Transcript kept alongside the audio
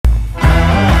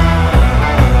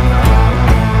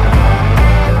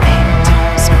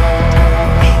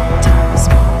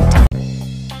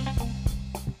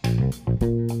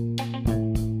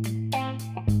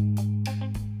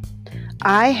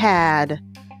I had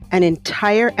an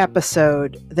entire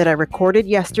episode that I recorded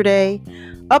yesterday,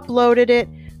 uploaded it,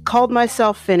 called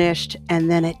myself finished, and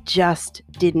then it just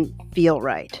didn't feel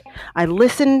right. I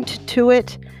listened to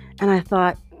it and I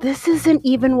thought, this isn't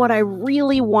even what I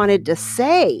really wanted to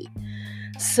say.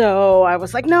 So I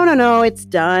was like, no, it's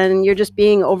done. You're just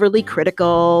being overly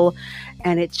critical.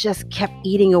 And it just kept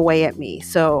eating away at me.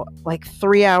 So, like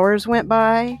 3 hours went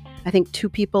by. I think 2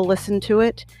 people listened to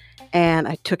it, and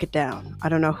I took it down. I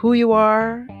don't know who you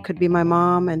are. Could be my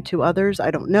mom and 2 others.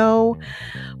 I don't know.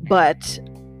 But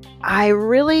I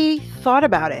really thought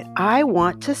about it. I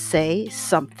want to say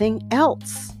something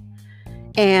else.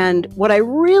 And what I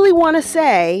really want to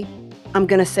say, I'm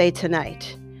going to say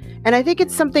tonight. And I think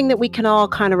it's something that we can all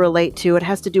kind of relate to. It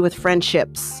has to do with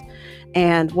friendships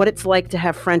and what it's like to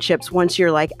have friendships once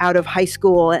you're like out of high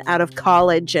school and out of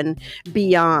college and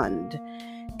beyond.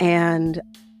 And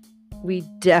we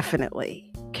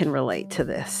definitely can relate to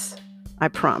this. I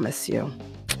promise you.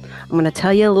 I'm going to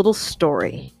tell you a little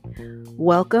story.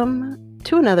 Welcome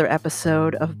to another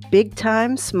episode of Big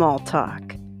Time Small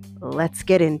Talk. Let's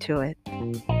get into it.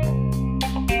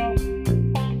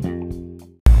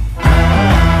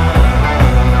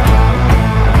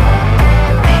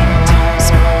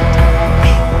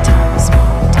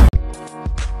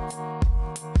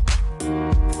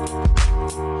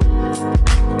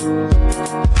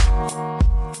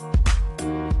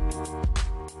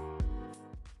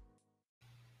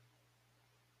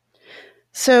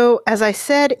 So, as I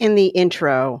said in the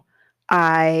intro,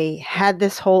 I had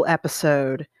this whole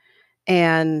episode,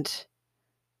 and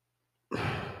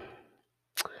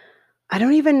I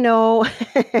don't even know.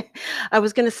 I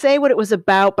was going to say what it was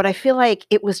about, but I feel like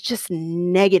it was just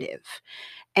negative.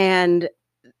 And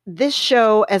this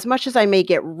show, as much as I may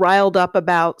get riled up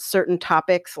about certain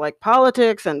topics like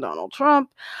politics and Donald Trump,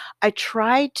 I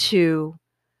try to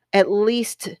at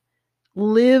least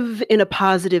live in a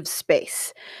positive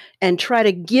space and try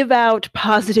to give out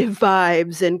positive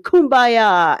vibes and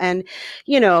kumbaya and,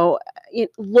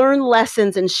 learn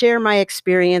lessons and share my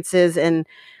experiences. And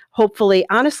hopefully,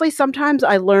 honestly, sometimes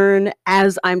I learn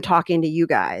as I'm talking to you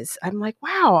guys. I'm like,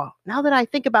 wow, now that I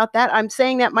think about that, I'm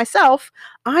saying that myself,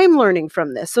 I'm learning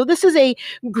from this. So this is a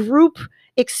group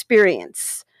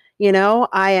experience.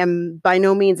 I am by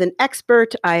no means an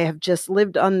expert. I have just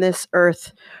lived on this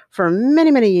earth for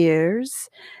many, many years,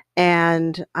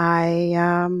 and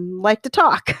I like to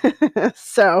talk.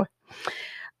 So,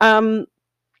 and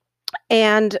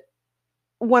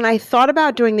when I thought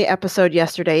about doing the episode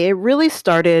yesterday, it really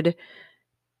started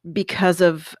because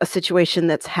of a situation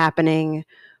that's happening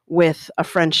with a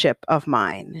friendship of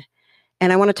mine.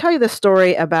 And I want to tell you the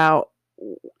story about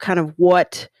kind of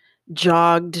what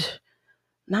jogged,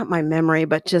 not my memory,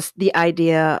 but just the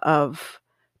idea of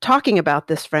talking about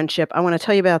this friendship. I want to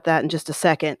tell you about that in just a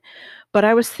second. But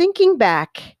I was thinking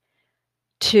back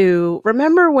to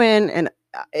remember when, and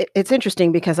it's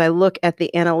interesting because I look at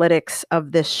the analytics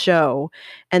of this show,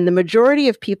 and the majority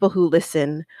of people who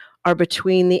listen are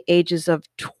between the ages of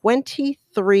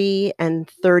 23 and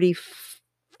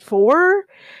 34,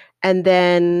 and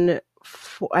then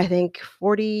I think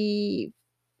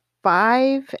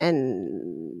 45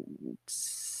 and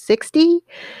 60.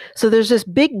 So there's this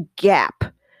big gap.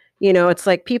 It's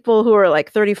like people who are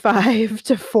like 35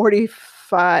 to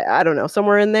 45, I don't know,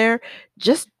 somewhere in there,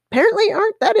 just apparently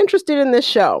aren't that interested in this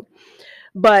show.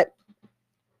 But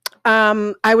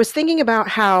I was thinking about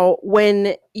how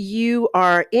when you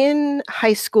are in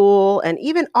high school and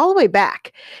even all the way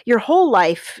back, your whole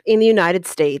life in the United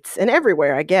States and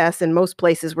everywhere, I guess, in most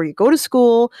places where you go to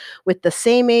school with the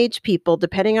same age people,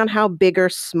 depending on how big or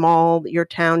small your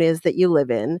town is that you live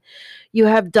in, you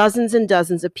have dozens and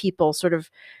dozens of people sort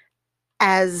of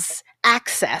as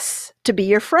access to be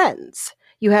your friends.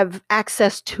 You have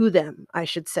access to them, I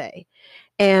should say.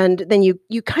 And then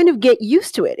you kind of get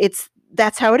used to it.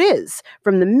 That's how it is.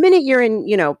 From the minute you're in,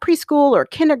 preschool or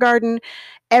kindergarten,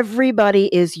 everybody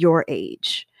is your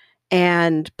age.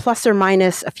 And plus or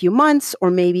minus a few months, or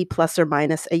maybe plus or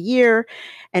minus a year.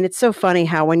 And it's so funny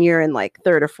how when you're in like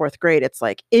 3rd or 4th grade, it's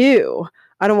like, ew,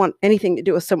 I don't want anything to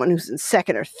do with someone who's in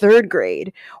 2nd or 3rd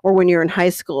grade. Or when you're in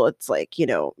high school, it's like,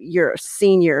 you're a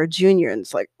senior or junior, and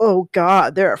it's like, oh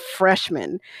God, they're a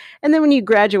freshman. And then when you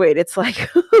graduate, it's like,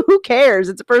 who cares?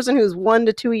 It's a person who's 1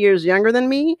 to 2 years younger than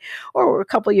me or a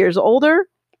couple years older.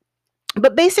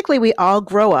 But basically, we all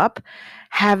grow up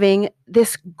having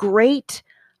this great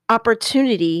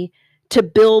opportunity to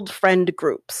build friend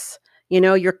groups,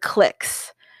 your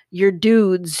cliques, your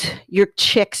dudes, your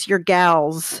chicks, your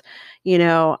gals,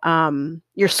 your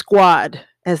squad,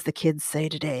 as the kids say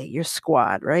today, your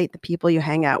squad, right? The people you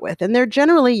hang out with. And they're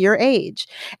generally your age.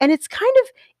 And it's kind of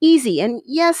easy. And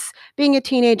yes, being a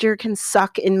teenager can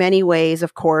suck in many ways,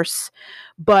 of course,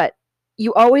 but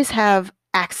you always have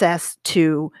access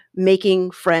to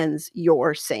making friends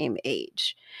your same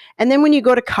age. And then when you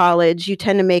go to college, you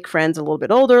tend to make friends a little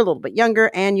bit older, a little bit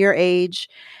younger, and your age.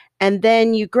 And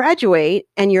then you graduate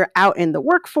and you're out in the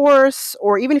workforce,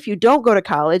 or even if you don't go to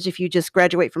college, if you just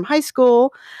graduate from high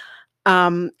school,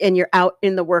 and you're out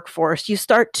in the workforce, you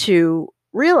start to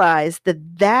realize that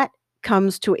that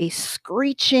comes to a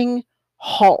screeching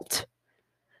halt.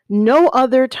 No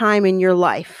other time in your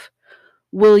life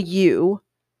will you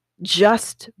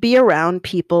just be around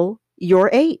people your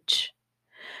age.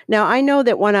 Now, I know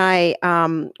that when I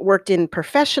worked in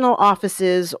professional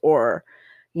offices, or,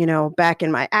 back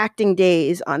in my acting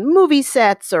days on movie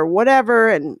sets or whatever,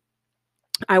 and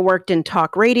I worked in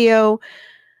talk radio,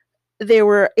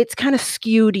 it's kind of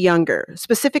skewed younger.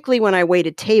 Specifically, when I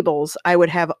waited tables, I would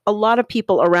have a lot of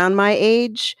people around my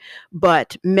age,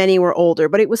 but many were older.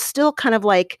 But it was still kind of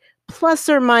like plus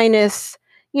or minus,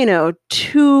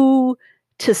 2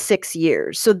 to 6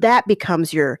 years. So that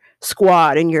becomes your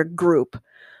squad and your group.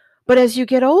 But as you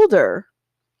get older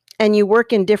and you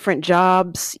work in different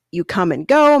jobs, you come and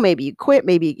go, maybe you quit,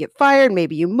 maybe you get fired,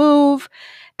 maybe you move,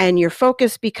 and your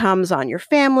focus becomes on your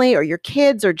family or your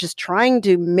kids or just trying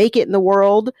to make it in the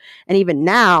world. And even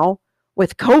now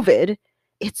with COVID,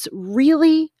 it's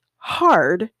really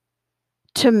hard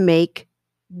to make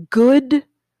good,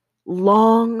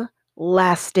 long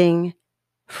lasting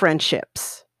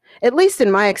friendships, at least in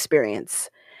my experience.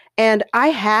 And I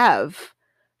have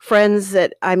friends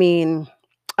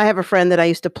I have a friend that I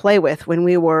used to play with when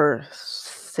we were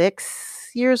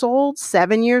 6 years old,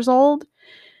 7 years old.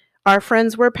 Our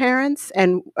friends were parents,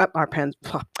 and our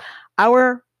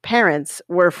parents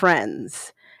were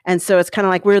friends. And so it's kind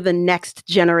of like we're the next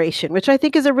generation, which I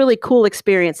think is a really cool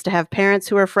experience to have parents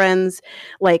who are friends,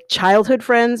 like childhood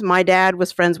friends. My dad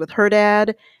was friends with her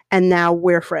dad, and now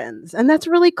we're friends. And that's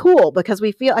really cool because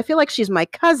I feel like she's my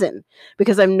cousin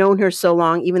because I've known her so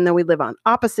long, even though we live on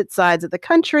opposite sides of the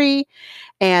country.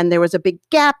 And there was a big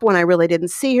gap when I really didn't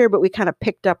see her, but we kind of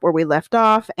picked up where we left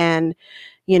off. And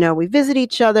we visit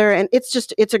each other, and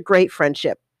it's a great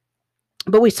friendship.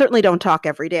 But we certainly don't talk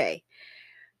every day.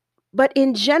 But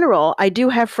in general, I do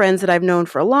have friends that I've known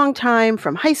for a long time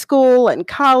from high school and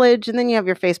college, and then you have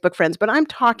your Facebook friends. But I'm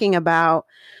talking about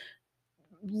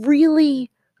really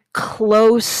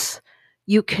close,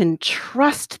 you can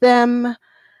trust them.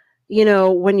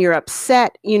 When you're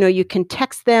upset, you can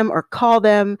text them or call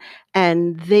them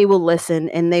and they will listen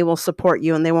and they will support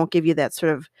you, and they won't give you that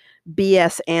sort of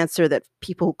BS answer that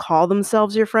people who call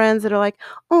themselves your friends that are like,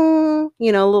 oh, a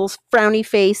little frowny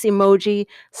face emoji.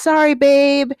 Sorry,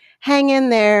 babe, hang in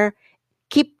there.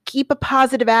 Keep a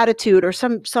positive attitude, or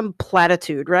some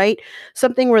platitude, right?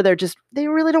 Something where they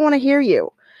really don't want to hear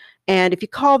you. And if you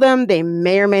call them, they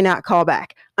may or may not call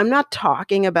back. I'm not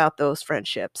talking about those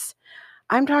friendships.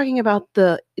 I'm talking about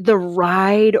the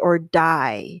ride or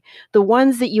die, the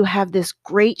ones that you have this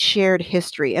great shared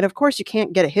history. And of course, you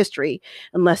can't get a history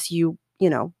unless you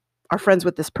are friends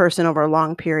with this person over a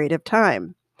long period of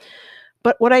time.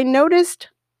 But what I noticed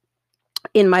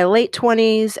in my late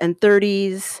 20s and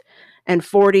 30s and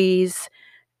 40s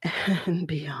and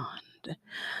beyond,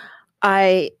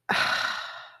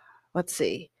 let's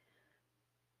see.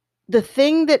 The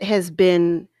thing that has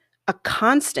been a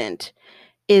constant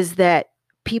is that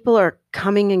people are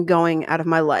coming and going out of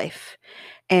my life.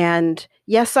 And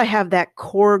yes, I have that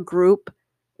core group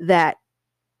that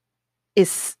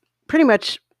is pretty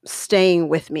much staying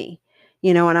with me,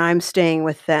 and I'm staying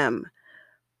with them.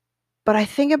 But I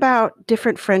think about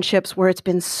different friendships where it's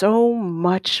been so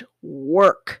much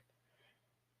work.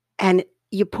 And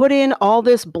you put in all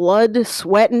this blood,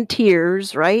 sweat, and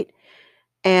tears, right?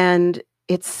 And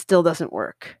it still doesn't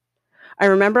work. I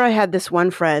remember I had this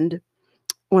one friend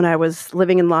when I was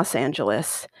living in Los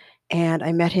Angeles, and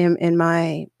I met him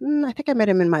I think I met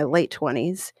him in my late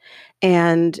 20s,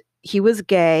 and he was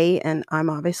gay, and I'm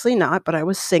obviously not, but I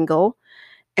was single,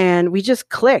 and we just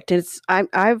clicked.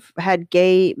 I've had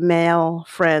gay male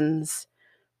friends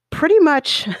pretty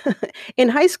much in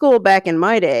high school back in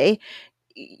my day.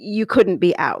 You couldn't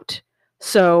be out.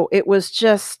 So it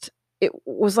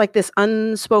was like this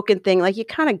unspoken thing. Like you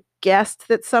kind of guessed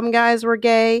that some guys were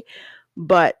gay,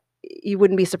 but you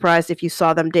wouldn't be surprised if you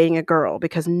saw them dating a girl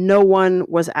because no one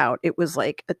was out. It was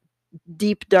like a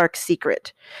deep, dark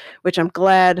secret, which I'm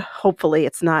glad, hopefully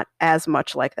it's not as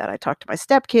much like that. I talk to my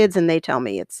stepkids and they tell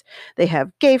me they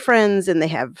have gay friends and they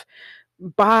have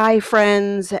bi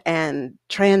friends and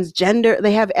transgender.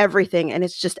 They have everything and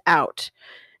it's just out.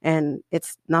 and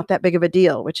it's not that big of a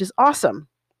deal, which is awesome.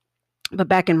 But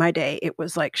back in my day, it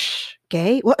was like, shh,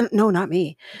 gay? Well, no, not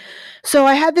me. So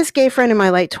I had this gay friend in my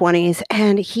late 20s,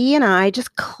 and he and I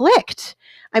just clicked.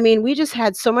 I mean, we just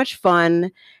had so much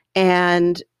fun.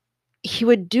 And he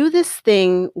would do this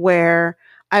thing where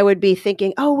I would be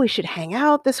thinking, oh, we should hang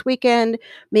out this weekend.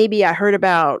 Maybe I heard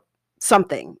about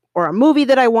something or a movie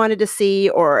that I wanted to see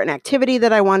or an activity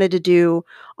that I wanted to do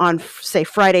on, say,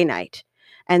 Friday night.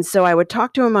 And so I would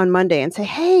talk to him on Monday and say,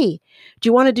 hey, do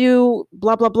you want to do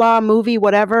blah, blah, blah movie,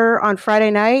 whatever on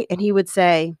Friday night? And he would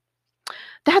say,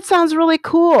 that sounds really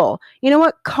cool. You know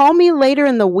what? Call me later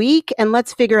in the week and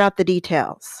let's figure out the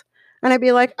details. And I'd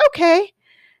be like, okay.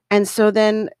 And so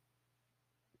then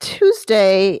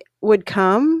Tuesday would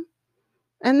come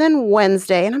and then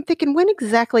Wednesday. And I'm thinking, when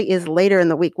exactly is later in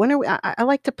the week? When are we? I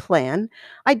like to plan.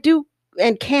 I do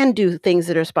and can do things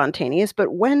that are spontaneous,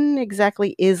 but when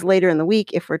exactly is later in the week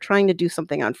if we're trying to do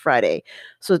something on Friday?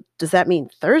 So does that mean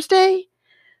Thursday?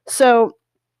 So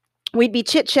we'd be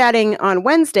chit-chatting on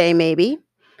Wednesday maybe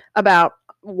about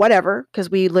whatever, because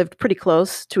we lived pretty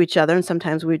close to each other and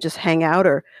sometimes we would just hang out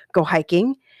or go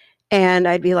hiking. And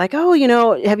I'd be like, oh,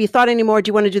 have you thought any more? Do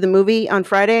you want to do the movie on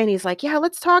Friday? And he's like, yeah,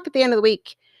 let's talk at the end of the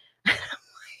week.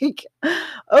 Like,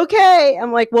 okay.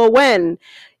 I'm like, well, when?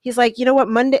 He's like, you know what,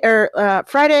 Monday or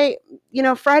Friday,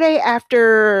 Friday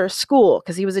after school,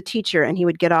 because he was a teacher and he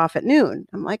would get off at noon.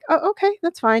 I'm like, oh, okay,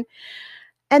 that's fine.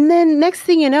 And then next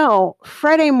thing you know,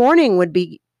 Friday morning would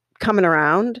be coming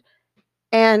around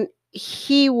and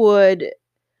he would,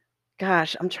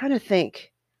 gosh, I'm trying to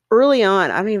think. Early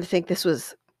on, I don't even think this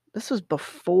was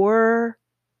before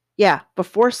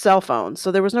cell phones.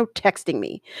 So there was no texting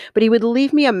me. But he would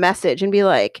leave me a message and be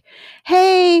like,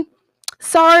 "Hey,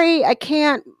 sorry, I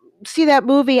can't see that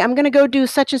movie. I'm going to go do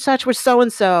such and such with so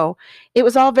and so. It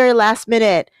was all very last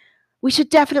minute. We should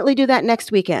definitely do that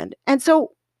next weekend." And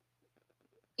so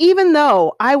even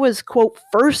though I was, quote,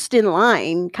 first in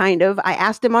line, kind of, I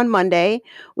asked him on Monday.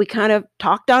 We kind of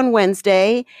talked on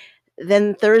Wednesday,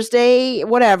 then Thursday,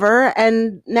 whatever.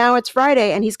 And now it's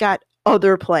Friday and he's got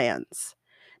other plans.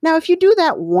 Now, if you do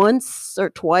that once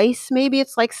or twice, maybe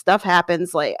it's like stuff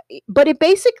happens, but it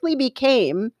basically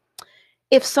became,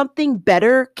 if something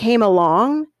better came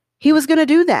along, he was going to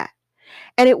do that.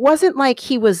 And it wasn't like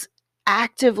he was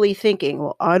actively thinking,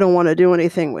 well, I don't want to do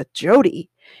anything with Jody.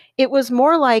 It was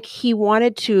more like he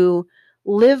wanted to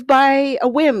live by a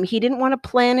whim. He didn't want to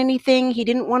plan anything. He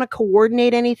didn't want to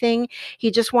coordinate anything.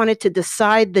 He just wanted to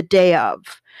decide the day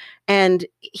of. And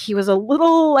he was a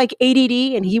little like ADD,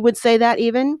 and he would say that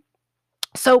even.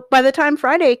 So by the time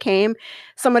Friday came,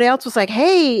 somebody else was like,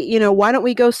 hey, why don't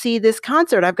we go see this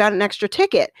concert? I've got an extra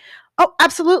ticket. Oh,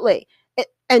 absolutely.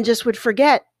 And just would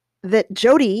forget that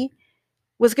Jody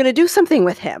was going to do something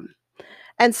with him.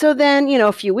 And so then,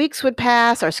 a few weeks would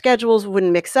pass, our schedules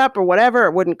wouldn't mix up or whatever,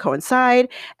 it wouldn't coincide.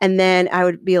 And then I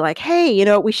would be like, hey,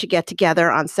 we should get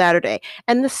together on Saturday.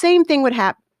 And the same thing would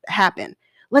happen.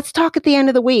 Let's talk at the end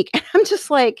of the week. And I'm just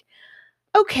like,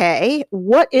 okay,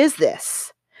 what is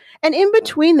this? And in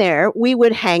between there, we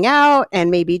would hang out and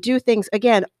maybe do things,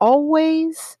 again,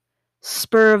 always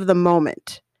spur of the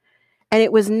moment. And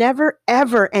it was never,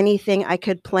 ever anything I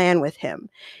could plan with him.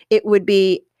 It would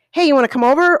be, hey, you want to come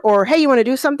over? Or, hey, you want to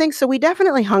do something? So we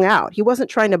definitely hung out. He wasn't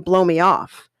trying to blow me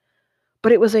off.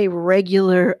 But it was a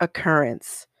regular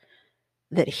occurrence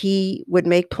that he would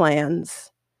make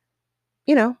plans,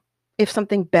 if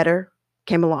something better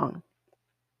came along.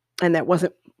 And that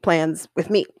wasn't plans with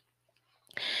me.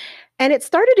 And it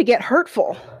started to get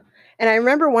hurtful. And I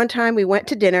remember one time we went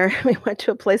to dinner. We went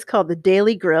to a place called the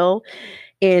Daily Grill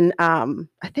in, I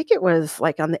think it was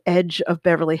like on the edge of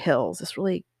Beverly Hills, this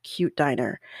really cute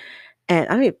diner. And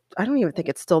I don't even think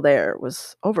it's still there. It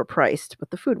was overpriced, but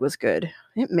the food was good.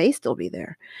 It may still be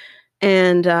there.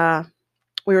 And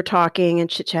we were talking and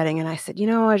chit-chatting, and I said,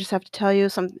 I just have to tell you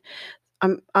something.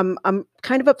 I'm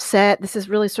kind of upset. This has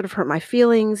really sort of hurt my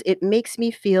feelings. It makes me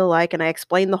feel like, and I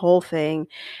explained the whole thing.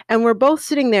 And we're both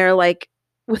sitting there like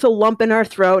with a lump in our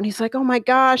throat. And he's like, oh my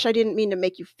gosh, I didn't mean to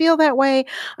make you feel that way.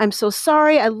 I'm so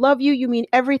sorry. I love you. You mean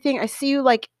everything. I see you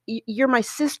like you're my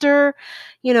sister.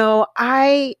 I'm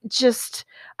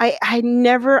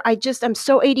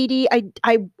so ADD.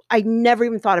 I never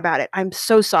even thought about it. I'm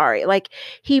so sorry. Like,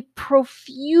 he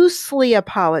profusely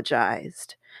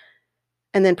apologized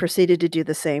and then proceeded to do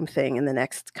the same thing in the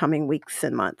next coming weeks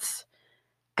and months.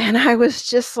 And I was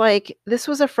just like, this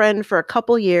was a friend for a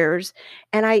couple years,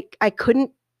 and I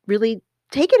couldn't really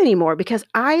take it anymore, because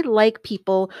I like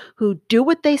people who do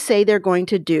what they say they're going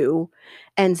to do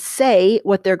and say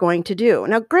what they're going to do.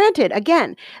 Now, granted,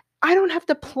 again, I don't have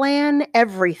to plan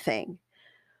everything,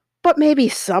 But maybe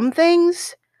some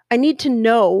things, I need to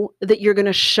know that you're going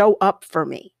to show up for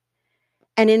me.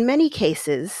 And in many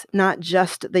cases, not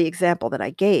just the example that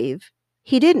I gave,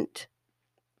 he didn't.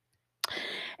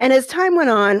 And as time went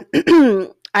on,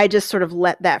 I just sort of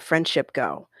let that friendship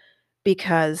go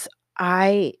because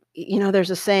there's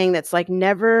a saying that's like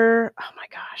never, oh my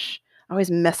gosh, I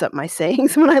always mess up my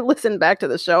sayings when I listen back to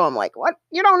the show. I'm like, what?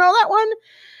 You don't know that one?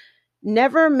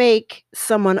 Never make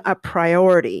someone a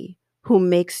priority who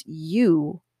makes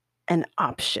you an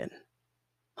option.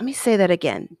 Let me say that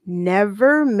again.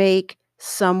 Never make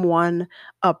someone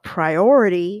a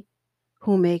priority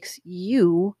who makes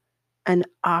you an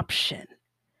option.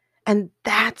 And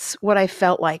that's what I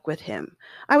felt like with him.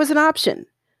 I was an option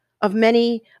of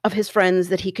many of his friends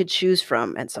that he could choose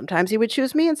from. And sometimes he would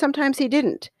choose me and sometimes he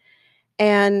didn't.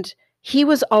 And he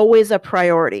was always a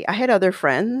priority. I had other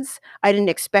friends. I didn't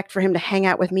expect for him to hang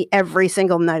out with me every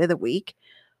single night of the week,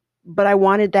 but I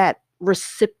wanted that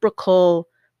reciprocal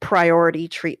priority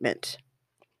treatment.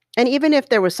 And even if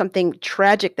there was something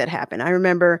tragic that happened, I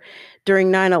remember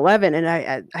during 9/11,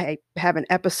 and I have an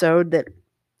episode that,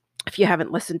 if you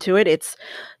haven't listened to it, it's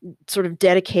sort of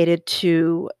dedicated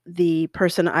to the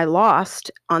person I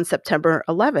lost on September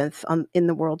 11th in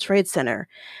the World Trade Center.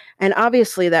 And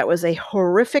obviously, that was a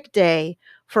horrific day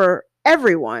for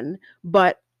everyone.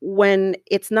 But when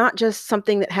it's not just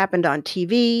something that happened on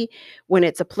TV, when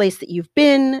it's a place that you've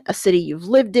been, a city you've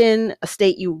lived in, a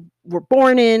state you were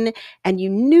born in, and you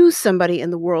knew somebody in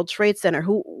the World Trade Center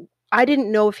who I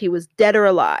didn't know if he was dead or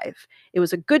alive. It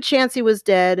was a good chance he was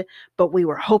dead, but we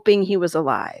were hoping he was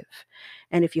alive.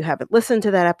 And if you haven't listened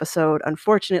to that episode,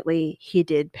 unfortunately, he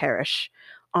did perish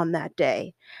on that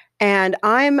day. And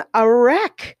I'm a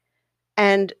wreck.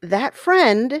 And that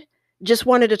friend just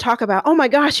wanted to talk about, oh my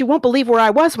gosh, you won't believe where I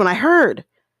was when I heard.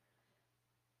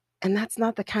 And that's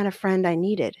not the kind of friend I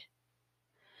needed.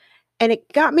 And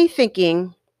it got me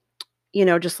thinking,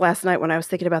 just last night when I was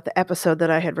thinking about the episode that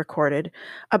I had recorded,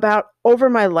 about over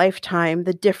my lifetime,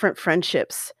 the different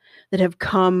friendships that have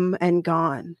come and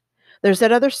gone. There's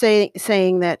that other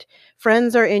saying that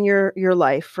friends are in your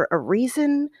life for a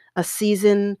reason, a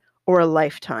season, or a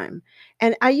lifetime.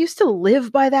 And I used to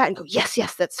live by that and go, yes,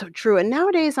 yes, that's so true. And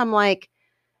nowadays I'm like,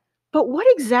 but what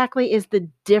exactly is the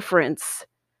difference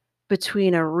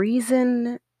between a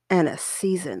reason and a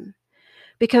season?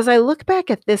 Because I look back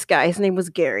at this guy, his name was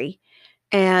Gary,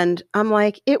 and I'm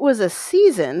like, it was a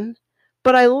season,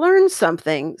 but I learned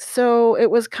something. So it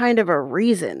was kind of a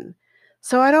reason.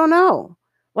 So I don't know.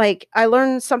 Like, I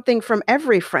learned something from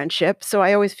every friendship. So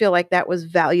I always feel like that was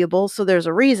valuable. So there's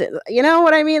a reason. You know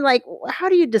what I mean? Like, how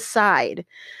do you decide?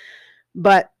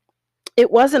 But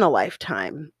it wasn't a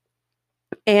lifetime.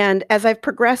 And as I've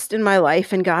progressed in my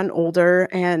life and gotten older,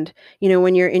 and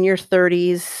when you're in your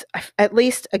 30s, at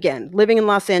least again, living in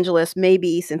Los Angeles,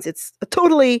 maybe since it's a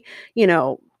totally, you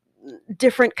know,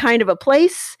 different kind of a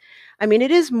place. I mean,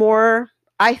 it is more,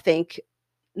 I think,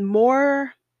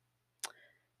 more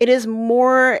it is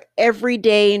more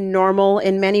everyday normal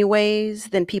in many ways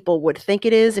than people would think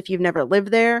it is if you've never lived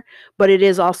there, but it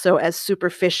is also as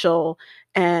superficial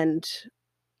and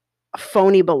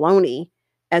phony baloney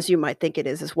as you might think it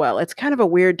is as well. It's kind of a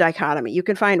weird dichotomy. You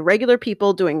can find regular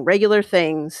people doing regular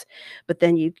things, but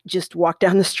then you just walk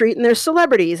down the street and there's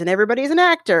celebrities and everybody's an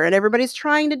actor and everybody's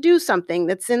trying to do something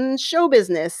that's in show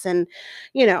business and,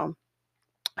 you know,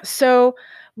 so,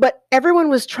 but everyone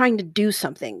was trying to do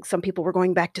something. Some people were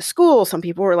going back to school. Some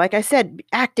people were, like I said,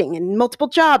 acting in multiple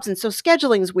jobs. And so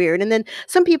scheduling's weird. And then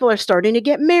some people are starting to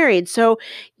get married. So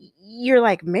you're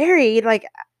like, married? Like,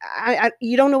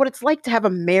 you don't know what it's like to have a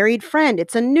married friend.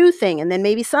 It's a new thing. And then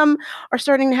maybe some are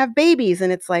starting to have babies.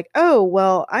 And it's like, oh,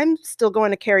 well, I'm still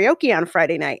going to karaoke on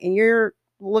Friday night. And you're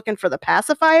looking for the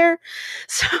pacifier.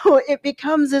 So it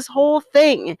becomes this whole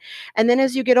thing. And then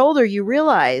as you get older, you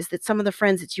realize that some of the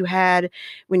friends that you had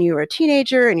when you were a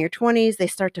teenager in your 20s, they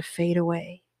start to fade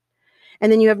away.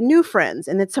 And then you have new friends,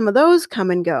 and then some of those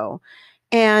come and go.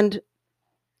 And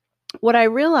what I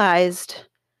realized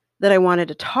that I wanted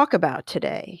to talk about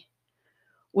today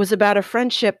was about a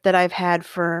friendship that I've had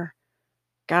for,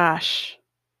 gosh,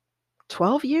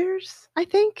 12 years, I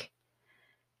think.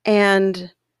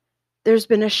 And there's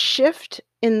been a shift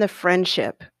in the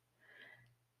friendship.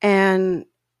 And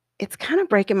it's kind of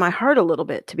breaking my heart a little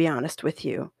bit, to be honest with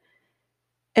you.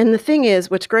 And the thing is,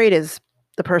 what's great is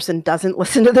the person doesn't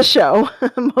listen to the show,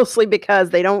 mostly because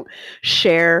they don't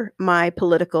share my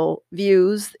political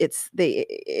views. They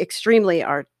extremely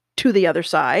are to the other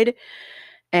side.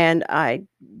 And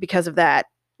because of that,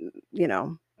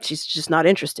 she's just not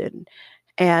interested.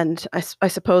 And I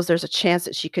suppose there's a chance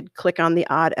that she could click on the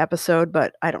odd episode,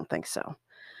 but I don't think so.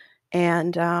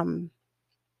 And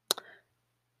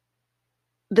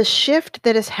the shift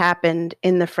that has happened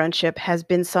in the friendship has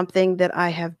been something that I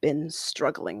have been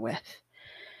struggling with.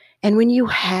 And when you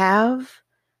have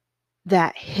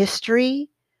that history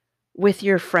with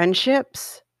your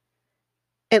friendships,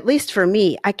 at least for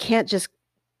me, I can't just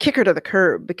kick her to the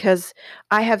curb because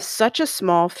I have such a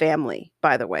small family,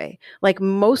 by the way. Like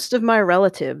most of my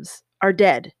relatives are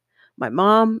dead. My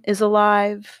mom is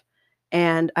alive,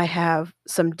 and I have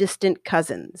some distant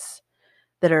cousins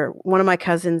that are one of my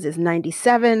cousins is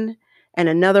 97 and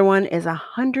another one is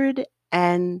 103.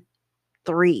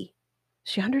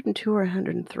 Is she 102 or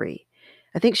 103?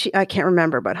 I can't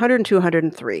remember, but 102,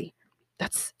 103.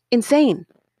 That's insane.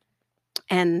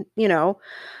 And,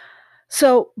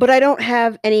 but I don't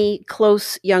have any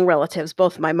close young relatives.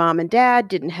 Both my mom and dad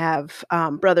didn't have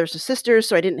brothers or sisters,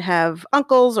 so I didn't have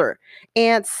uncles or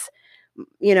aunts.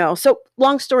 So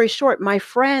long story short, my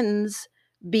friends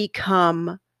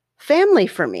become family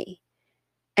for me.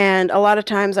 And a lot of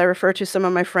times I refer to some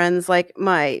of my friends like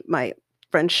my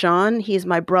friend Sean, he's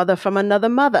my brother from another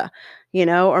mother,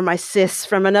 or my sis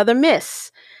from another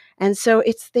miss. And so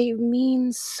they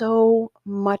mean so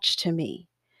much to me.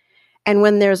 And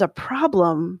when there's a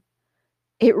problem,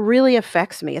 it really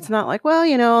affects me. It's not like,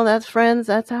 well, that's friends,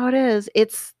 that's how it is.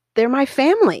 They're my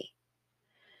family.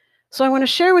 So I want to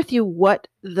share with you what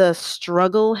the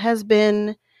struggle has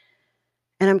been.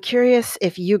 And I'm curious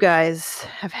if you guys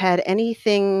have had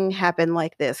anything happen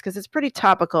like this, because it's pretty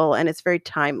topical and it's very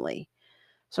timely.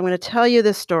 So I'm going to tell you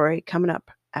this story coming up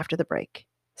after the break.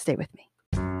 Stay with me.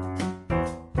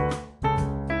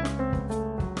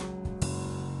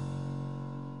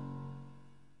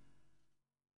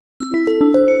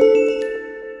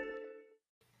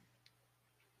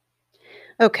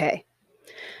 Okay.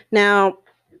 Now,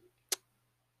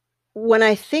 when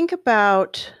I think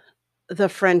about the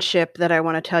friendship that I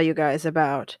want to tell you guys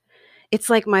about, it's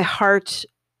like my heart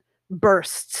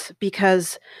bursts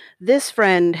because this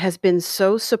friend has been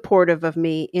so supportive of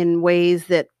me in ways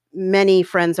that many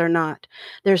friends are not.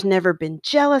 There's never been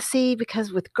jealousy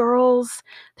because with girls,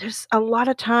 there's a lot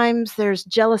of times there's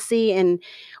jealousy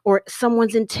or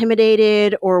someone's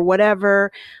intimidated or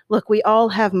whatever. Look, we all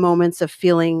have moments of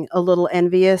feeling a little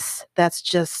envious. That's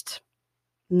just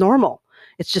normal.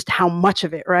 It's just how much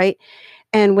of it, right?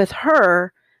 And with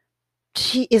her,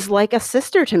 she is like a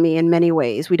sister to me in many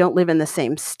ways. We don't live in the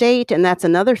same state, and that's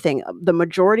another thing. The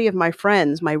majority of my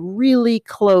friends, my really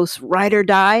close ride or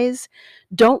dies,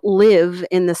 don't live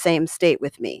in the same state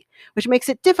with me, which makes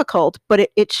it difficult, but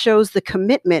it shows the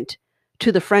commitment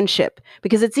to the friendship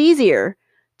because it's easier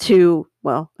to,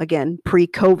 well, again,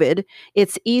 pre-COVID,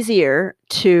 it's easier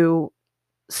to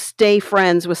stay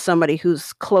friends with somebody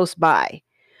who's close by.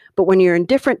 But when you're in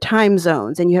different time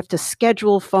zones and you have to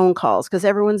schedule phone calls because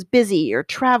everyone's busy or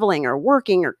traveling or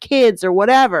working or kids or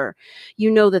whatever,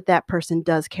 you know that person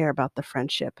does care about the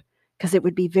friendship because it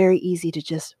would be very easy to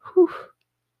just,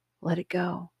 let it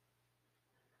go.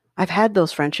 I've had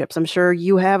those friendships. I'm sure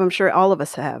you have. I'm sure all of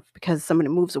us have because somebody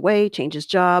moves away, changes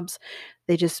jobs.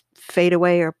 They just fade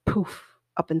away or poof,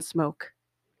 up in smoke.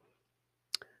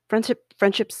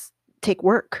 Friendships take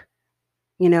work.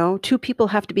 Two people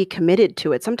have to be committed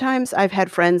to it. Sometimes I've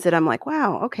had friends that I'm like,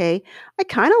 wow, okay, I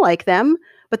kind of like them,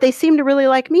 but they seem to really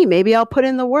like me. Maybe I'll put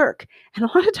in the work. And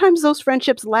a lot of times those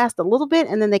friendships last a little bit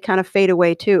and then they kind of fade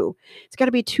away too. It's got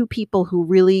to be two people who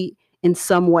really, in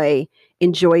some way,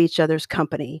 enjoy each other's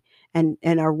company and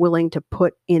are willing to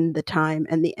put in the time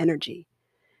and the energy.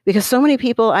 Because so many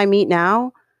people I meet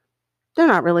now, they're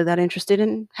not really that interested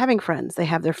in having friends. They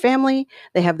have their family,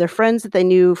 they have their friends that they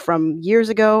knew from years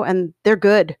ago, and they're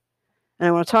good. And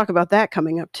I want to talk about that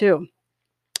coming up too.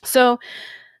 So,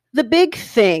 the big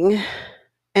thing,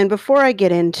 and before I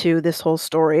get into this whole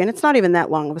story, and it's not even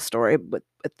that long of a story with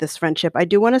this friendship, I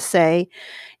do want to say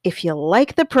if you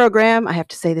like the program, I have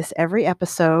to say this every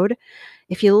episode.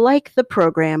 If you like the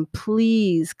program,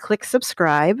 please click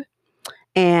subscribe.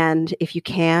 And if you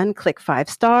can, click 5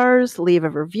 stars, leave a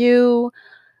review,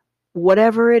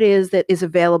 whatever it is that is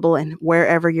available and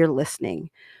wherever you're listening.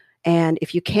 And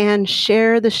if you can,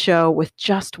 share the show with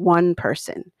just one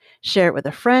person. Share it with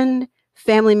a friend,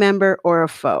 family member, or a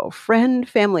foe. Friend,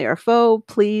 family, or foe,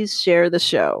 please share the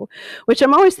show. Which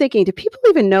I'm always thinking, do people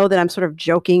even know that I'm sort of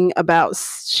joking about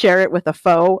share it with a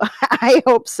foe? I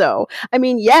hope so. I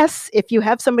mean, yes, if you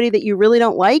have somebody that you really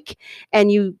don't like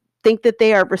and you think that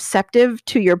they are receptive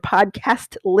to your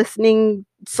podcast listening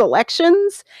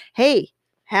selections, hey,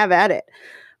 have at it.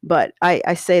 But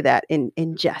I say that in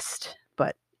jest.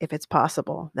 But if it's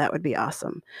possible. That would be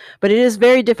awesome. But it is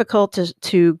very difficult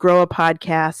to grow a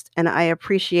podcast, and I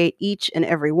appreciate each and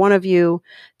every one of you.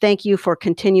 Thank you for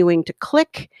continuing to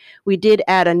click. We did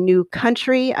add a new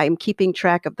country. I'm keeping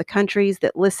track of the countries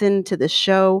that listen to the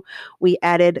show. We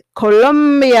added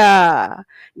Colombia.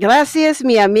 Gracias,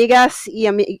 mi amigas y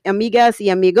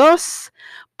amigos,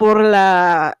 por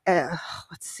la,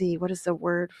 let's see, what is the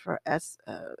word for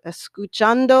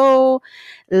escuchando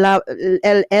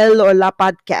el or la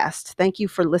podcast. Thank you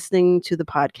for listening to the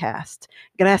podcast.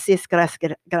 Gracias,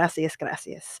 gracias, gracias,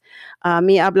 gracias.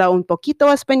 Mi habla un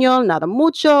poquito español, nada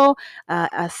mucho.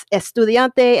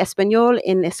 Estudiante español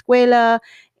en escuela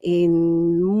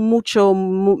en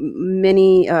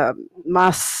many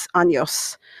más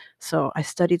años. So I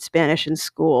studied Spanish in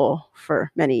school for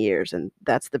many years, and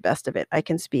that's the best of it. I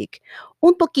can speak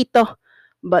un poquito,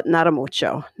 but not a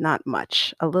mucho, not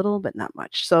much. A little, but not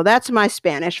much. So that's my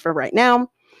Spanish for right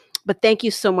now. But thank you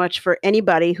so much for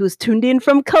anybody who's tuned in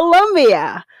from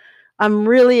Colombia. I'm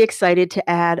really excited to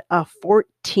add a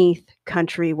 14th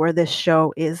country where this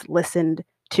show is listened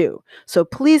to. So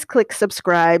please click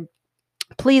subscribe.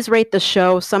 Please rate the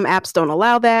show. Some apps don't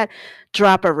allow that.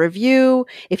 Drop a review.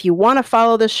 If you want to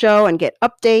follow the show and get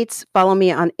updates, follow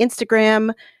me on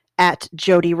Instagram at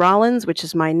Jodi Rollins, which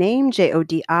is my name,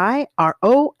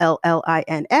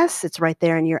 JodiRollins. It's right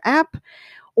there in your app.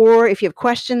 Or if you have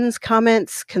questions,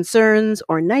 comments, concerns,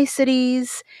 or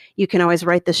niceties, you can always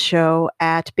write the show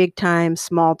at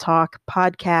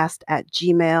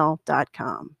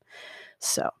bigtimesmalltalkpodcast@gmail.com.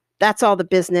 So that's all the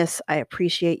business. I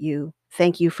appreciate you.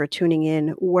 Thank you for tuning in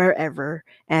wherever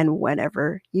and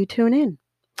whenever you tune in.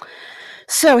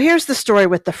 So here's the story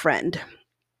with the friend.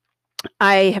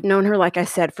 I have known her, like I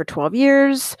said, for 12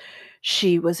 years.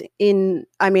 She was anything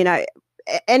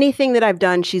that I've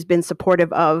done, she's been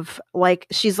supportive of. Like,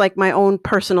 she's like my own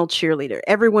personal cheerleader.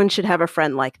 Everyone should have a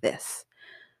friend like this.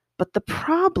 But the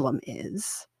problem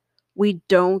is we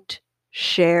don't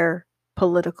share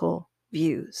political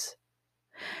views.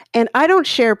 And I don't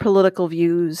share political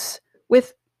views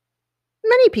with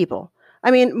many people.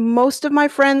 I mean, most of my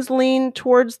friends lean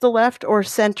towards the left or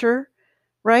center,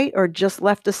 right? Or just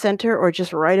left of center or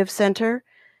just right of center.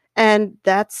 And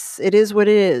it is what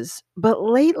it is. But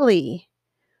lately,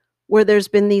 where there's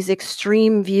been these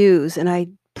extreme views, and I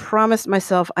promised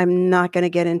myself I'm not going to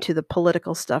get into the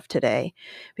political stuff today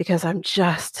because I'm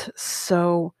just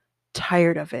so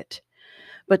tired of it.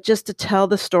 But just to tell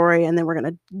the story, and then we're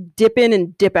going to dip in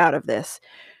and dip out of this.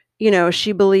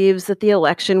 She believes that the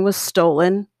election was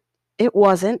stolen. It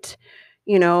wasn't.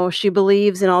 She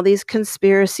believes in all these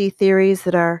conspiracy theories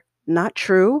that are not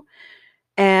true.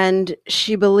 And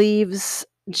she believes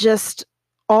just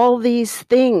all these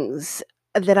things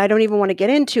that I don't even want to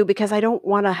get into because I don't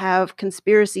want to have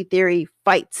conspiracy theory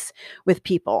fights with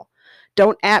people.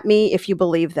 Don't at me if you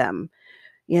believe them.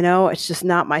 It's just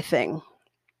not my thing.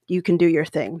 You can do your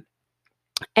thing.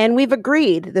 And we've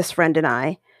agreed, this friend and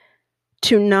I,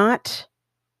 to not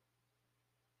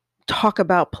talk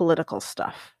about political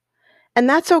stuff. And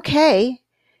that's okay,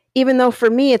 even though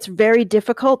for me it's very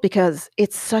difficult because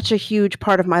it's such a huge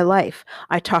part of my life.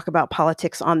 I talk about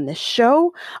politics on this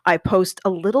show. I post a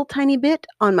little tiny bit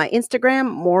on my Instagram,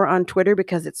 more on Twitter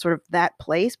because it's sort of that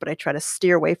place, but I try to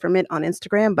steer away from it on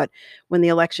Instagram. But when the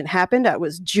election happened, I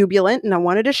was jubilant and I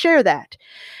wanted to share that.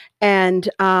 And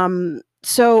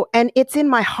and it's in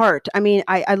my heart. I mean,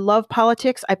 I love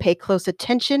politics. I pay close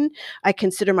attention. I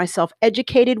consider myself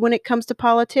educated when it comes to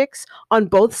politics on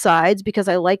both sides because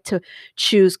I like to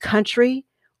choose country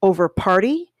over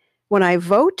party. When I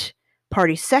vote,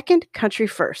 party second, country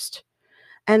first.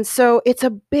 And so it's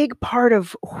a big part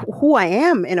of who I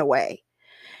am in a way.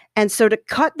 And so to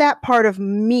cut that part of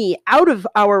me out of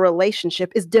our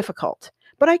relationship is difficult,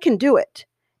 but I can do it.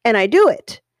 And I do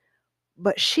it.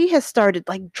 But she has started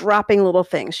like dropping little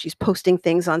things. She's posting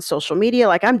things on social media.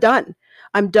 Like, I'm done.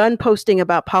 I'm done posting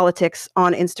about politics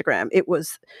on Instagram. It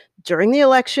was during the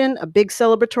election, a big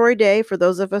celebratory day for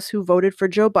those of us who voted for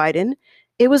Joe Biden.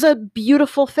 It was a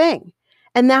beautiful thing.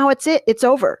 And now it's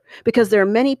over because there are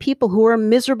many people who are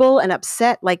miserable and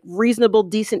upset, like reasonable,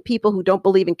 decent people who don't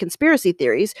believe in conspiracy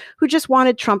theories, who just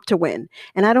wanted Trump to win.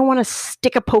 And I don't want to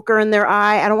stick a poker in their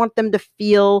eye. I don't want them to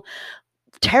feel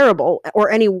terrible or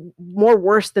any more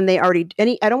worse than they already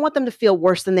I don't want them to feel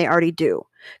worse than they already do,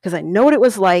 because I know what it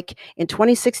was like in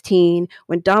 2016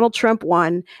 when Donald Trump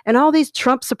won and all these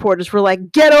Trump supporters were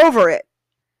like, get over it.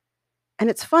 And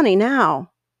it's funny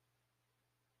now.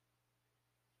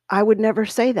 I would never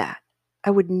say that.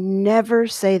 I would never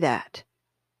say that.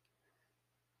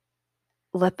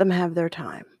 Let them have their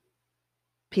time.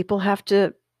 People have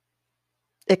to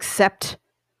accept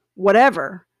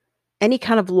whatever any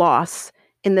kind of loss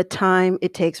in the time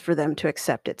it takes for them to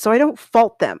accept it. So I don't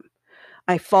fault them.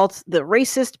 I fault the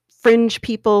racist fringe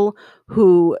people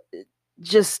who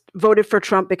just voted for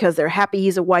Trump because they're happy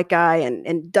he's a white guy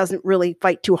and doesn't really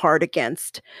fight too hard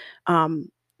against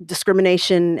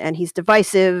discrimination, and he's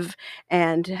divisive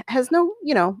and has no,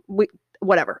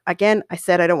 whatever. Again, I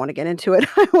said I don't want to get into it.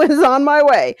 I was on my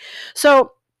way.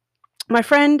 So my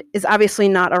friend is obviously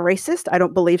not a racist. I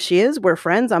don't believe she is. We're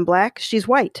friends. I'm black. She's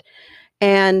white.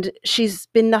 And she's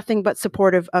been nothing but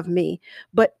supportive of me.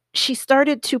 But she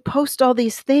started to post all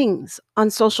these things on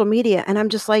social media. And I'm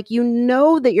just like,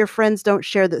 that your friends don't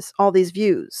share all these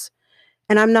views.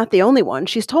 And I'm not the only one.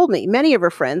 She's told me many of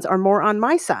her friends are more on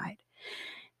my side.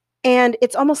 And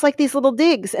it's almost like these little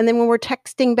digs. And then when we're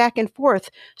texting back and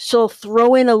forth, she'll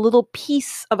throw in a little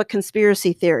piece of a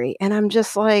conspiracy theory. And I'm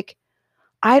just like,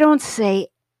 I don't say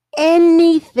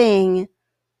anything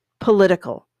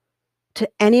political to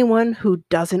anyone who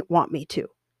doesn't want me to.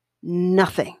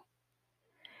 Nothing.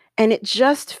 And it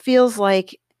just feels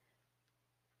like,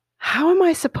 how am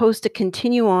I supposed to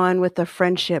continue on with a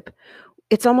friendship?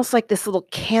 It's almost like this little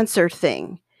cancer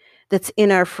thing that's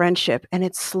in our friendship, and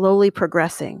it's slowly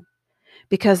progressing.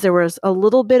 Because there was a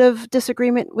little bit of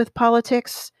disagreement with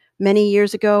politics many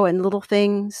years ago, and little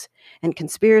things and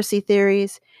conspiracy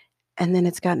theories. And then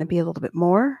it's gotten to be a little bit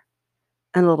more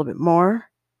and a little bit more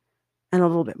and a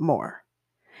little bit more.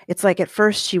 It's like at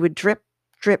first she would drip,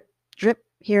 drip, drip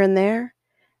here and there.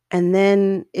 And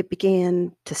then it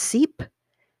began to seep.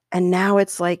 And now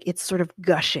it's like it's sort of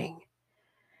gushing.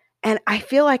 And I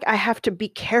feel like I have to be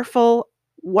careful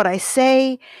what I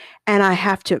say, and I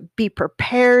have to be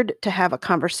prepared to have a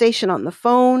conversation on the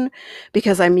phone,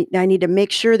 because I need to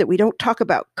make sure that we don't talk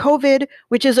about COVID,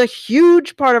 which is a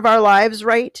huge part of our lives,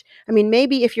 right? I mean,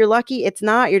 maybe if you're lucky, it's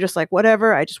not. You're just like,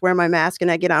 whatever, I just wear my mask and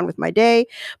I get on with my day.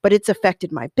 But it's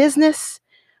affected my business.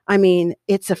 I mean,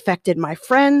 it's affected my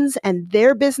friends and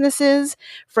their businesses,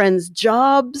 friends'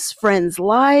 jobs, friends'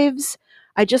 lives.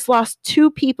 I just lost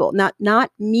 2 people,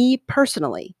 not me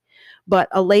personally, but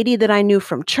a lady that I knew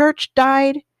from church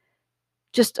died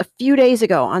just a few days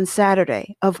ago on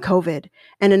Saturday of COVID.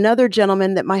 And another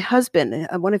gentleman that my husband,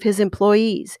 one of his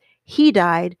employees, he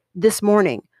died this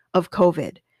morning of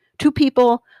COVID. 2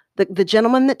 people, the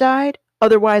gentleman that died,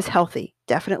 otherwise healthy,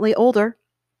 definitely older.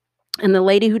 And the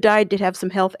lady who died did have some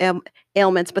health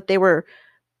ailments, but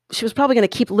she was probably going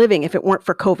to keep living if it weren't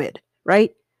for COVID,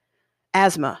 right?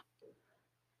 Asthma.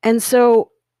 And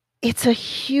so it's a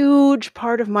huge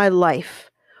part of my life,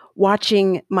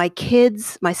 watching my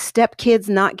kids, my stepkids,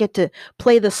 not get to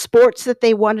play the sports that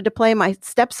they wanted to play. My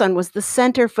stepson was the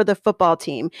center for the football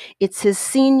team. It's his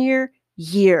senior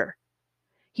year.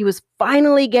 He was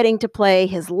finally getting to play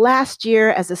his last year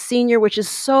as a senior, which is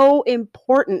so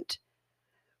important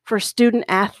for student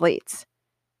athletes.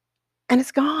 And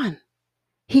it's gone.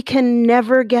 He can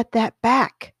never get that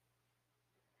back.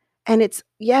 And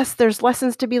yes, there's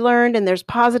lessons to be learned, and there's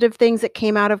positive things that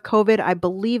came out of COVID. I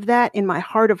believe that in my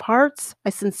heart of hearts. I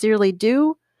sincerely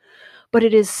do. But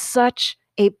it is such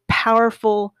a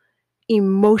powerful,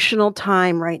 emotional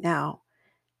time right now.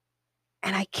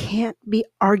 And I can't be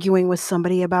arguing with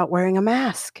somebody about wearing a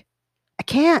mask. I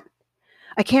can't.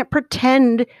 I can't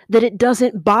pretend that it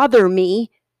doesn't bother me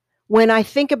when I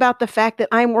think about the fact that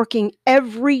I'm working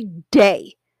every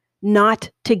day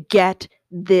not to get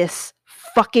this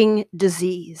fucking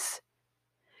disease.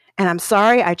 And I'm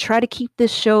sorry, I try to keep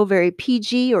this show very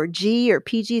PG or G or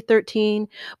PG-13,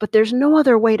 but there's no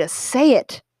other way to say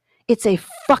it. It's a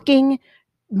fucking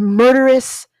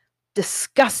murderous,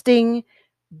 disgusting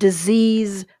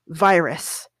disease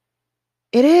virus.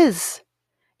 It is.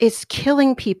 It's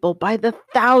killing people by the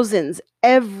thousands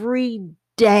every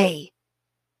day.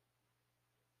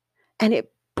 And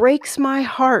it breaks my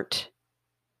heart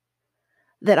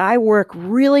that I work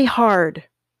really hard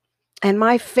and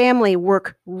my family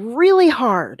work really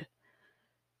hard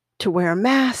to wear a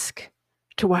mask,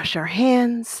 to wash our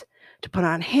hands, to put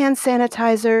on hand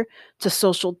sanitizer, to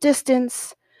social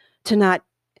distance, to not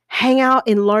hang out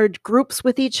in large groups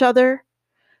with each other,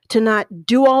 to not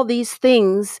do all these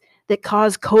things that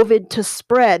cause COVID to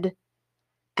spread.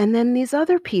 And then these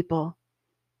other people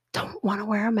don't want to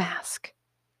wear a mask.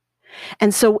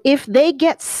 And so if they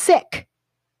get sick,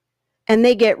 and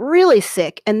they get really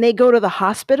sick, and they go to the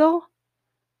hospital,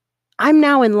 I'm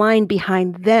now in line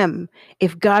behind them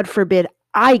if, God forbid,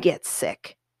 I get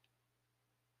sick.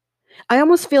 I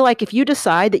almost feel like if you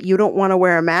decide that you don't want to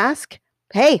wear a mask,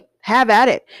 hey, have at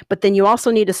it. But then you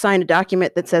also need to sign a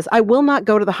document that says, I will not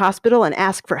go to the hospital and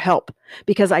ask for help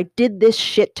because I did this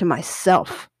shit to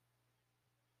myself.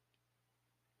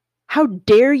 How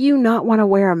dare you not want to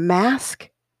wear a mask?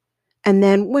 And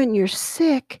then when you're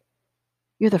sick,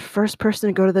 you're the first person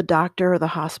to go to the doctor or the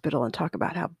hospital and talk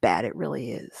about how bad it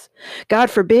really is. God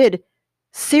forbid,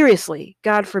 seriously,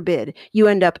 God forbid, you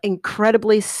end up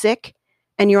incredibly sick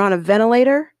and you're on a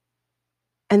ventilator,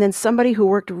 and then somebody who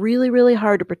worked really, really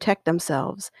hard to protect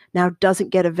themselves now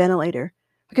doesn't get a ventilator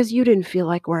because you didn't feel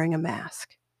like wearing a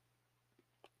mask.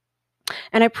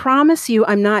 And I promise you,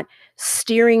 I'm not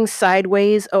steering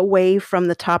sideways away from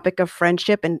the topic of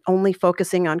friendship and only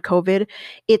focusing on COVID.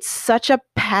 It's such a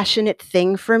passionate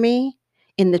thing for me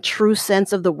in the true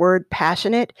sense of the word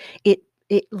passionate. It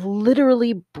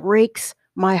literally breaks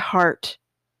my heart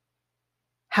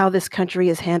how this country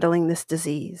is handling this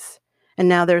disease. And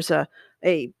now there's a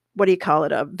what do you call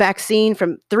it? A vaccine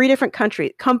from 3 different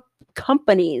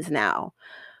companies now.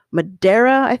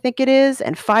 Moderna, I think it is,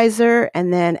 and Pfizer,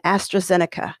 and then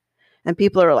AstraZeneca. And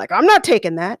people are like, I'm not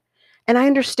taking that. And I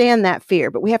understand that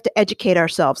fear, but we have to educate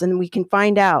ourselves, and we can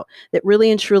find out that really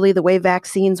and truly the way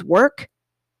vaccines work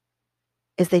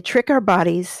is they trick our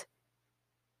bodies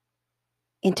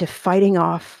into fighting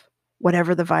off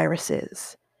whatever the virus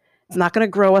is. It's not going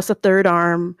to grow us a third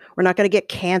arm. We're not going to get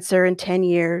cancer in 10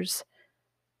 years.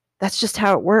 That's just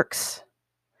how it works.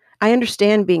 I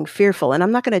understand being fearful, and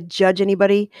I'm not going to judge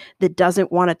anybody that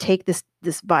doesn't want to take this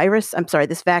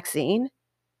vaccine.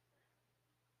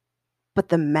 But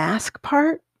the mask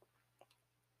part,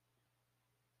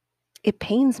 it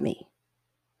pains me.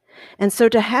 And so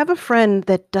to have a friend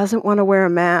that doesn't want to wear a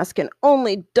mask and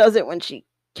only does it when she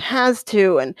has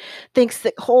to and thinks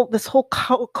that this whole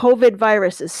COVID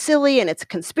virus is silly and it's a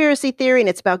conspiracy theory and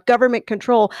it's about government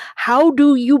control, how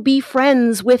do you be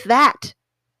friends with that?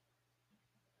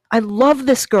 I love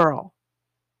this girl.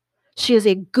 She is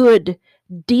a good,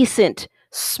 decent,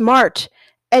 smart,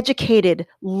 educated,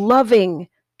 loving,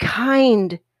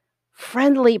 kind,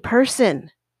 friendly person.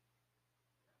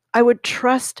 I would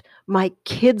trust my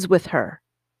kids with her.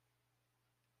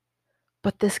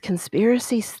 But this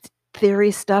conspiracy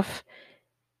theory stuff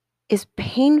is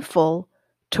painful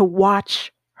to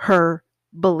watch her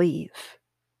believe.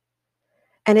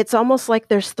 And it's almost like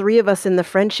there's 3 of us in the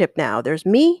friendship now. There's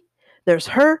me, there's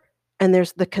her, and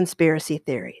there's the conspiracy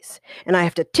theories. And I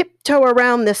have to tiptoe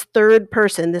around this third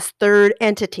person, this third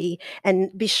entity,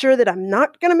 and be sure that I'm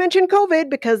not going to mention COVID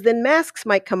because then masks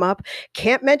might come up.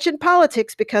 Can't mention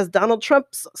politics because Donald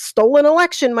Trump's stolen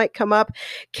election might come up.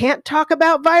 Can't talk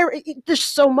about virus. There's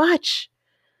so much.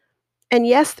 And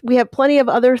yes, we have plenty of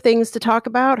other things to talk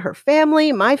about, her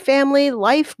family, my family,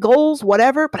 life, goals,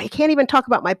 whatever, but I can't even talk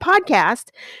about my podcast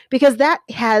because that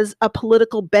has a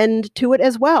political bend to it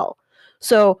as well.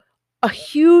 So a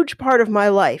huge part of my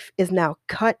life is now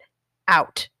cut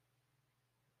out.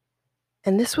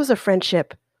 And this was a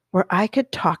friendship where I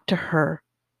could talk to her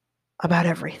about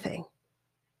everything.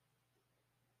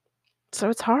 So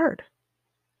it's hard.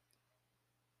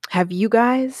 Have you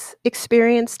guys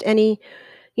experienced any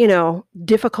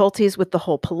difficulties with the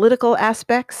whole political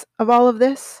aspects of all of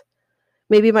this?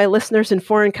 Maybe my listeners in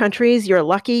foreign countries, you're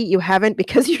lucky you haven't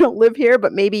because you don't live here,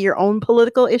 but maybe your own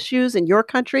political issues in your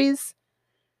countries.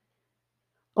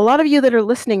 A lot of you that are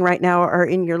listening right now are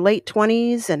in your late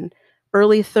 20s and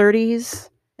early 30s,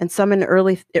 and some in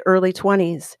early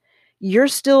 20s. You're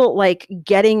still like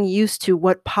getting used to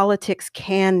what politics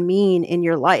can mean in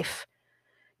your life.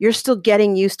 You're still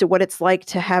getting used to what it's like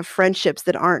to have friendships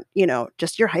that aren't,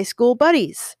 just your high school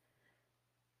buddies.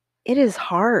 It is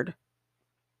hard.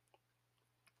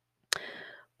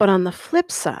 But on the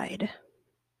flip side,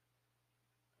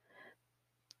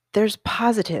 there's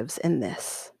positives in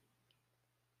this.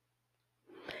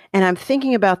 And I'm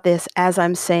thinking about this as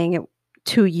I'm saying it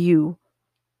to you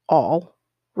all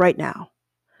right now.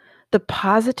 The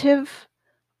positive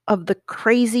of the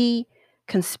crazy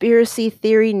conspiracy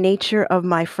theory nature of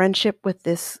my friendship with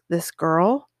this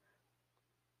girl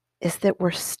is that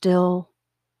we're still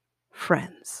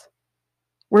friends.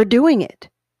 We're doing it.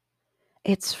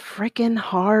 It's freaking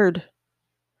hard.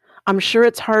 I'm sure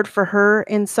it's hard for her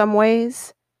in some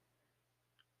ways.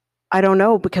 I don't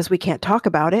know because we can't talk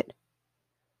about it.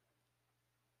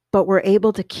 But we're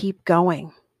able to keep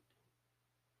going.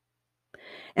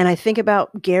 And I think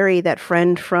about Gary, that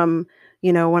friend from,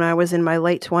 when I was in my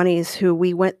late 20s, who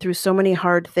we went through so many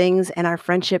hard things and our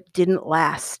friendship didn't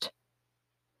last.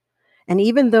 And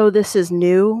even though this is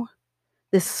new,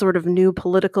 this sort of new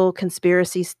political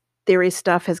conspiracy theory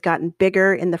stuff has gotten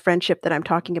bigger in the friendship that I'm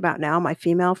talking about now, my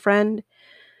female friend,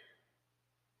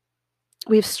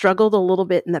 we've struggled a little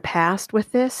bit in the past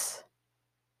with this.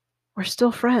 We're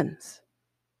still friends.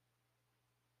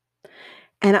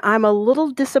 And I'm a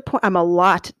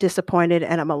lot disappointed,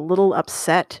 and I'm a little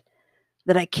upset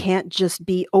that I can't just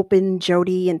be open,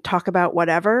 Jody, and talk about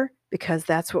whatever. because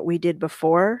that's what we did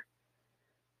before,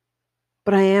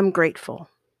 but I am grateful.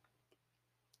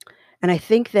 And I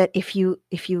think that if you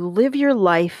live your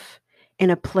life in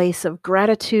a place of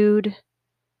gratitude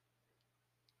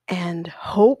and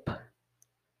hope,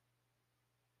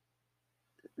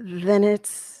 then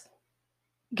it's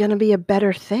going to be a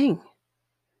better thing.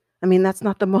 I mean, that's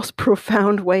not the most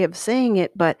profound way of saying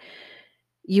it, but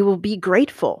you will be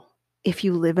grateful if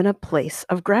you live in a place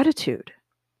of gratitude.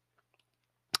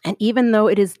 And even though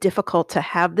it is difficult to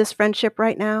have this friendship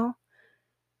right now,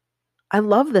 I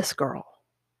love this girl.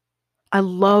 I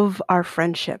love our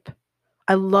friendship.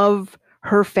 I love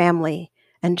her family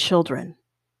and children.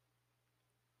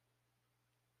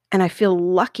 And I feel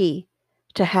lucky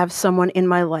to have someone in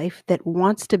my life that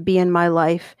wants to be in my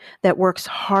life, that works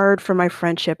hard for my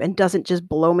friendship and doesn't just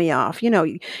blow me off. You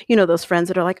know those friends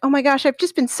that are like, "Oh my gosh, I've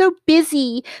just been so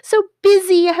busy. So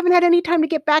busy. I haven't had any time to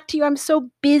get back to you. I'm so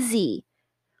busy."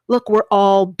 Look, we're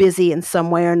all busy in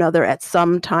some way or another at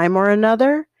some time or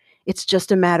another. It's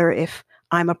just a matter if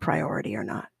I'm a priority or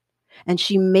not. And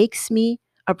she makes me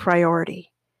a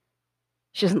priority.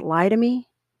 She doesn't lie to me.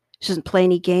 She doesn't play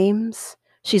any games.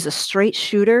 She's a straight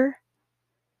shooter.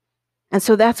 And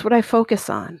so that's what I focus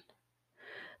on.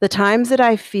 The times that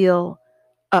I feel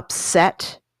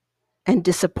upset and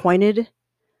disappointed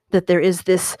that there is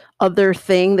this other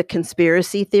thing, the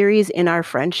conspiracy theories in our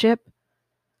friendship,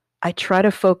 I try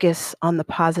to focus on the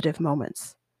positive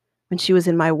moments. When she was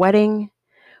in my wedding,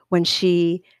 when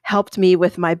she helped me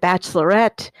with my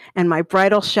bachelorette and my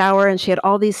bridal shower, and she had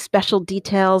all these special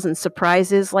details and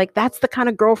surprises, like that's the kind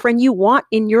of girlfriend you want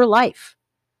in your life.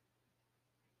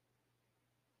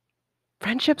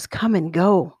 Friendships come and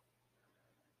go,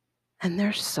 and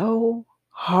they're so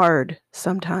hard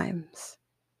sometimes,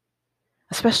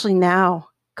 especially now,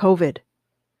 COVID.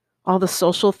 All the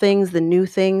social things, the new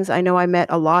things. I know I met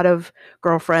a lot of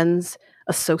girlfriends,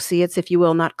 associates, if you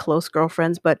will, not close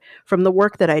girlfriends, but from the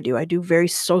work that I do very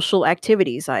social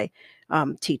activities. I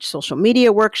teach social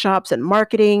media workshops and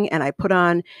marketing, and I put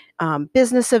on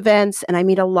business events, and I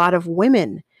meet a lot of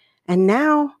women. And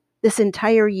now, this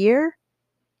entire year,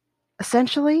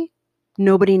 essentially,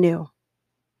 nobody knew.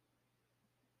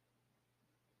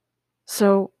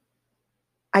 So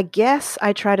I guess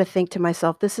I try to think to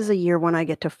myself, this is a year when I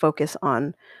get to focus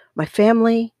on my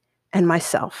family and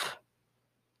myself.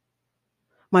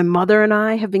 My mother and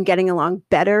I have been getting along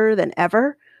better than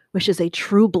ever, which is a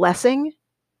true blessing.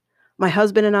 My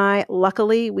husband and I,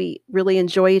 luckily, we really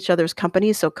enjoy each other's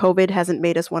company, so COVID hasn't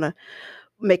made us want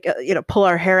to pull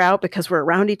our hair out because we're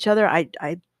around each other.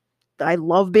 I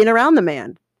love being around the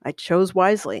man. I chose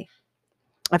wisely.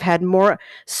 I've had more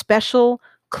special,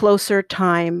 closer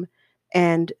time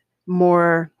and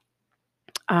more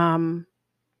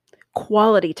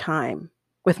quality time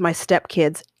with my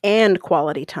stepkids and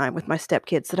quality time with my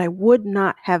stepkids that I would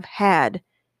not have had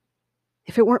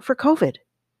if it weren't for COVID.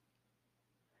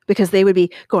 Because they would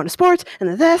be going to sports and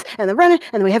then this and then running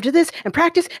and then we have to do this and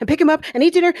practice and pick them up and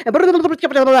eat dinner and blah, blah, blah, blah,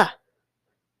 blah, blah.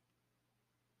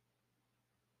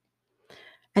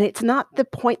 And it's not the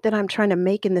point that I'm trying to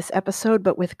make in this episode,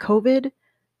 but with COVID,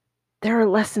 there are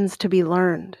lessons to be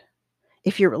learned.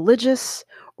 If you're religious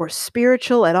or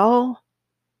spiritual at all,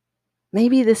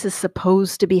 maybe this is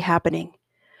supposed to be happening.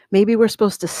 Maybe we're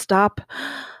supposed to stop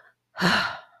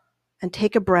and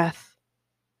take a breath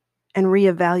and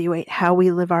reevaluate how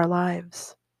we live our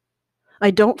lives. I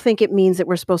don't think it means that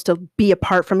we're supposed to be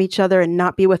apart from each other and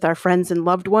not be with our friends and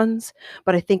loved ones,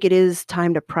 but I think it is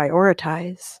time to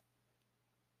prioritize.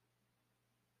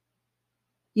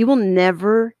 You will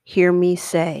never hear me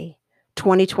say,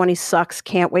 2020 sucks,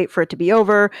 can't wait for it to be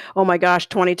over. Oh my gosh,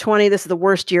 2020, this is the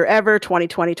worst year ever.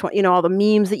 2020, all the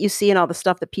memes that you see and all the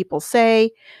stuff that people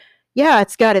say. Yeah,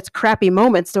 it's got its crappy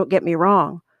moments, don't get me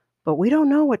wrong, but we don't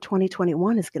know what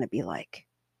 2021 is going to be like.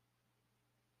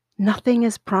 Nothing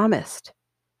is promised.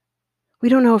 We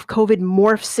don't know if COVID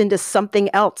morphs into something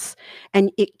else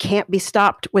and it can't be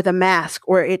stopped with a mask,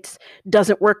 or it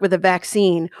doesn't work with a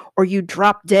vaccine, or you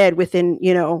drop dead within,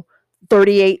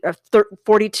 38 or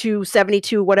 42,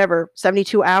 72, whatever,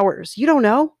 72 hours. You don't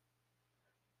know.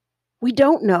 We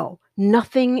don't know.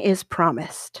 Nothing is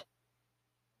promised.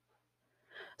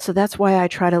 So that's why I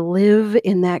try to live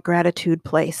in that gratitude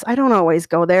place. I don't always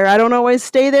go there. I don't always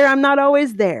stay there. I'm not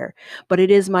always there, but it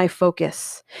is my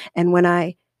focus. And when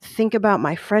I think about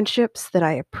my friendships that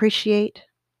I appreciate,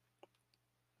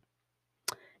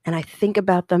 and I think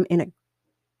about them in a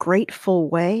grateful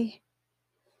way,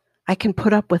 I can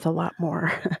put up with a lot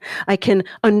more. I can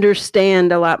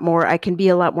understand a lot more. I can be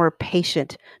a lot more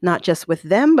patient, not just with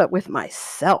them, but with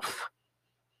myself.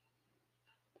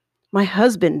 My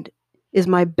husband is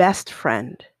my best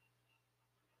friend.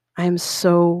 I am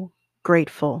so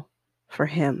grateful for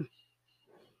him.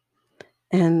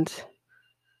 And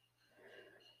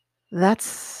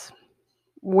that's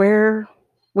where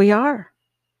we are.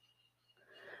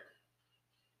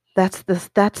 That's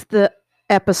the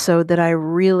episode that I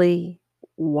really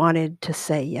wanted to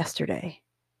say yesterday,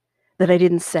 that I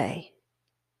didn't say.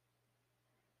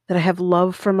 That I have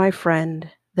love for my friend,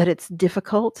 that it's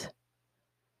difficult,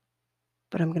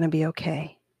 but I'm going to be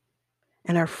okay.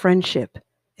 And our friendship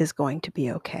is going to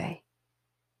be okay.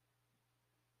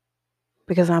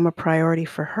 Because I'm a priority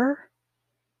for her,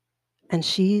 and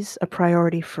she's a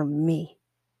priority for me.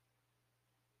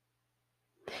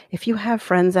 If you have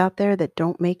friends out there that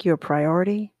don't make you a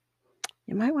priority,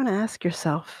 you might want to ask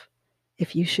yourself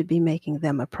if you should be making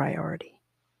them a priority.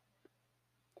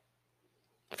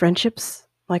 Friendships,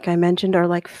 like I mentioned, are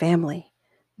like family.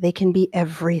 They can be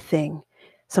everything.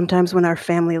 Sometimes when our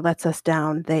family lets us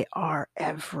down, they are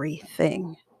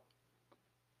everything.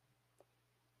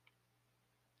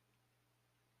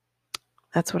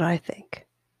 That's what I think.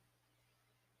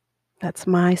 That's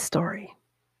my story,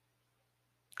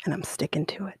 and I'm sticking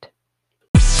to it.